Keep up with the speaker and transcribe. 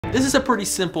This is a pretty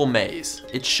simple maze.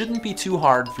 It shouldn't be too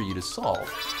hard for you to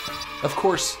solve. Of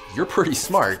course, you're pretty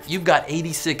smart. You've got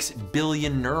 86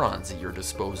 billion neurons at your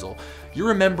disposal.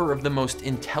 You're a member of the most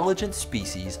intelligent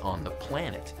species on the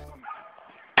planet.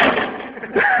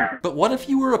 But what if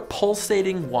you were a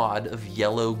pulsating wad of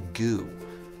yellow goo?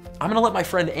 I'm gonna let my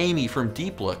friend Amy from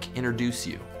Deep Look introduce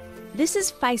you. This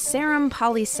is Physarum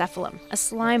polycephalum, a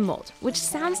slime mold, which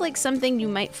sounds like something you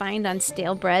might find on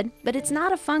stale bread, but it's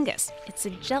not a fungus. It's a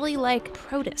jelly-like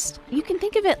protist. You can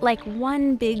think of it like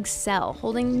one big cell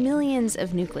holding millions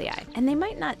of nuclei, and they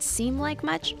might not seem like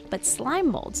much, but slime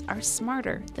molds are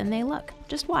smarter than they look.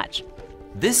 Just watch.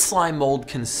 This slime mold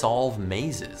can solve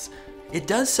mazes. It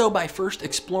does so by first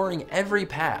exploring every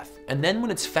path, and then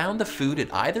when it's found the food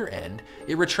at either end,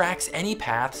 it retracts any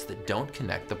paths that don't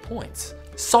connect the points.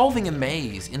 Solving a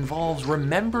maze involves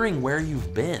remembering where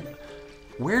you've been.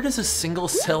 Where does a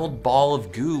single-celled ball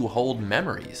of goo hold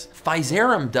memories?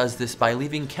 Physarum does this by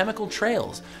leaving chemical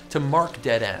trails to mark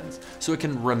dead ends, so it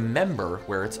can remember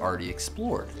where it's already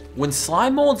explored. When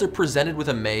slime molds are presented with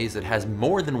a maze that has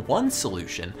more than one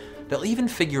solution, they'll even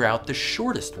figure out the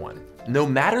shortest one. No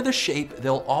matter the shape,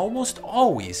 they'll almost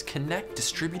always connect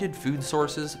distributed food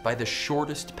sources by the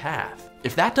shortest path.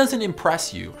 If that doesn't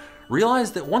impress you,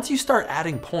 realize that once you start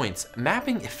adding points,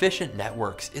 mapping efficient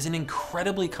networks is an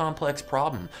incredibly complex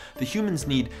problem. The humans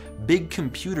need big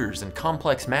computers and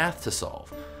complex math to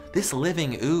solve. This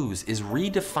living ooze is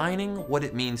redefining what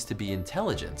it means to be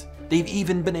intelligent. They've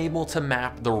even been able to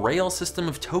map the rail system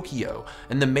of Tokyo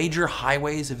and the major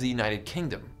highways of the United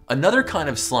Kingdom. Another kind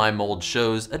of slime mold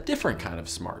shows a different kind of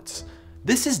smarts.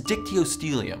 This is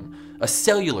Dictyostelium, a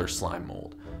cellular slime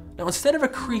mold. Now, instead of a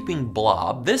creeping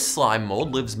blob, this slime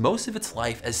mold lives most of its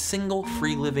life as single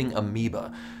free-living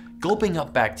amoeba, gulping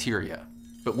up bacteria.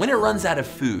 But when it runs out of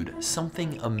food,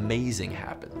 something amazing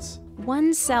happens.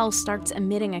 One cell starts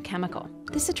emitting a chemical.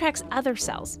 This attracts other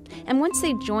cells, and once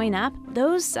they join up,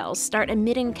 those cells start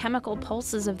emitting chemical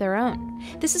pulses of their own.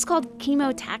 This is called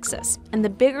chemotaxis, and the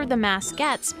bigger the mass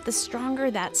gets, the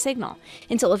stronger that signal,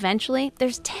 until eventually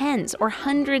there's tens or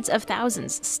hundreds of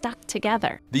thousands stuck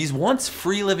together. These once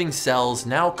free-living cells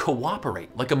now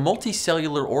cooperate like a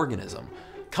multicellular organism,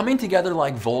 coming together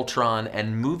like Voltron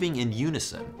and moving in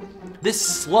unison. This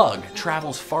slug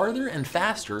travels farther and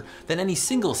faster than any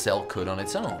single cell could on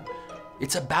its own.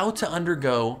 It's about to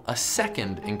undergo a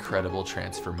second incredible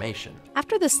transformation.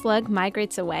 After the slug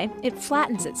migrates away, it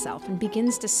flattens itself and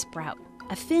begins to sprout.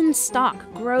 A thin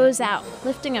stalk grows out,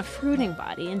 lifting a fruiting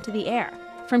body into the air.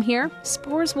 From here,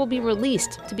 spores will be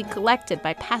released to be collected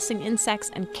by passing insects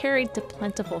and carried to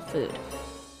plentiful food.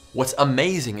 What's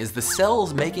amazing is the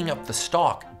cells making up the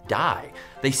stalk die.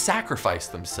 They sacrifice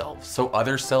themselves so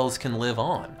other cells can live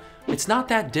on. It's not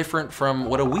that different from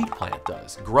what a wheat plant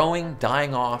does, growing,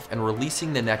 dying off, and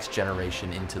releasing the next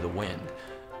generation into the wind.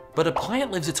 But a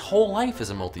plant lives its whole life as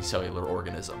a multicellular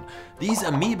organism. These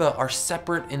amoeba are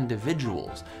separate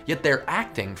individuals, yet they're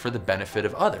acting for the benefit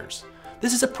of others.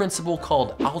 This is a principle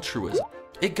called altruism.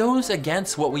 It goes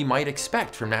against what we might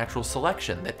expect from natural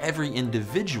selection, that every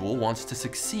individual wants to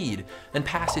succeed and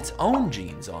pass its own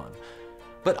genes on.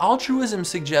 But altruism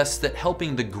suggests that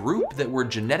helping the group that we're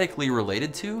genetically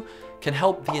related to can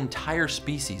help the entire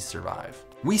species survive.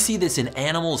 We see this in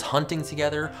animals hunting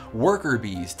together, worker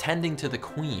bees tending to the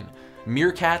queen,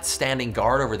 meerkats standing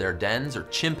guard over their dens, or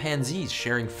chimpanzees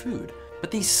sharing food.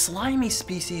 But these slimy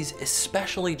species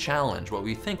especially challenge what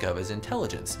we think of as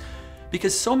intelligence,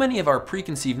 because so many of our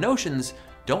preconceived notions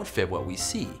don't fit what we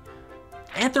see.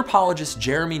 Anthropologist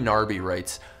Jeremy Narby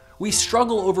writes, "We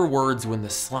struggle over words when the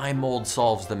slime mold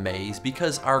solves the maze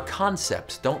because our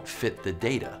concepts don't fit the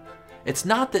data. It's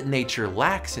not that nature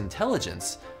lacks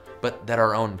intelligence, but that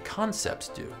our own concepts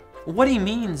do." What he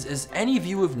means is any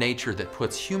view of nature that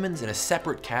puts humans in a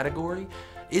separate category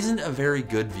isn't a very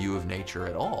good view of nature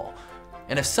at all.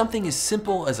 And if something as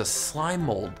simple as a slime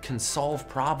mold can solve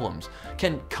problems,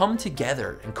 can come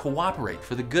together and cooperate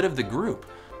for the good of the group,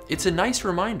 it's a nice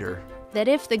reminder that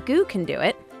if the goo can do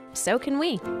it, so can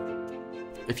we.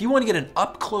 If you want to get an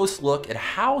up-close look at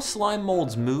how slime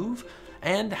molds move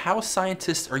and how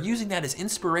scientists are using that as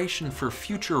inspiration for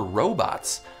future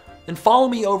robots, then follow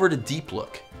me over to Deep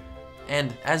Look.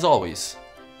 And as always,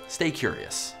 stay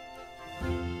curious.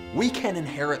 We can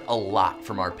inherit a lot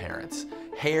from our parents.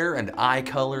 Hair and eye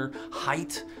color,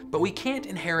 height, but we can't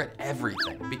inherit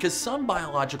everything because some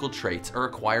biological traits are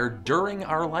acquired during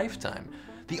our lifetime.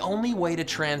 The only way to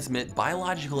transmit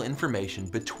biological information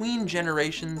between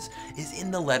generations is in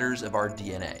the letters of our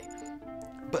DNA.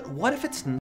 But what if it's